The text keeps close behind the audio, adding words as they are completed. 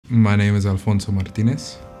My name is Alfonso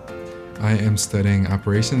Martinez. I am studying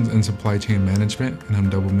operations and supply chain management, and I'm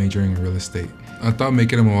double majoring in real estate. I thought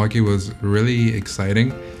making it in Milwaukee was really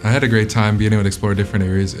exciting. I had a great time being able to explore different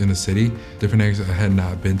areas in the city, different areas I had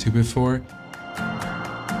not been to before.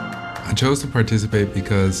 I chose to participate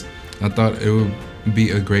because I thought it would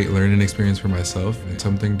be a great learning experience for myself and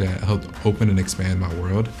something that helped open and expand my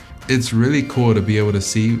world. It's really cool to be able to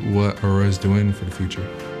see what Aurora is doing for the future.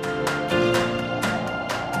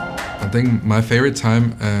 I think my favorite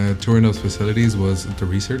time touring those facilities was the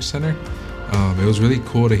research center. It was really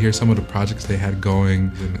cool to hear some of the projects they had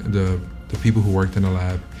going, and the people who worked in the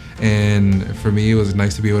lab. And for me, it was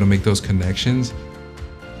nice to be able to make those connections.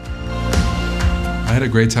 I had a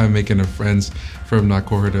great time making friends from that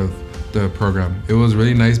cohort of the program. It was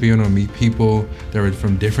really nice being able to meet people that were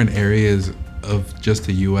from different areas of just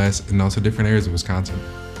the US and also different areas of Wisconsin.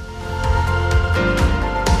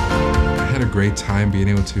 I had a great time being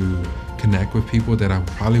able to connect with people that I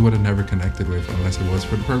probably would have never connected with unless it was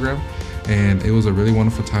for the program. And it was a really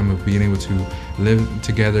wonderful time of being able to live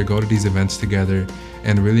together, go to these events together,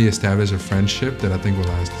 and really establish a friendship that I think will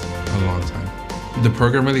last a long time. The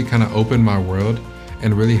program really kind of opened my world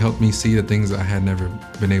and really helped me see the things I had never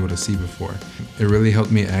been able to see before. It really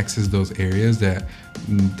helped me access those areas that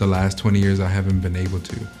the last 20 years I haven't been able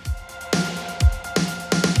to.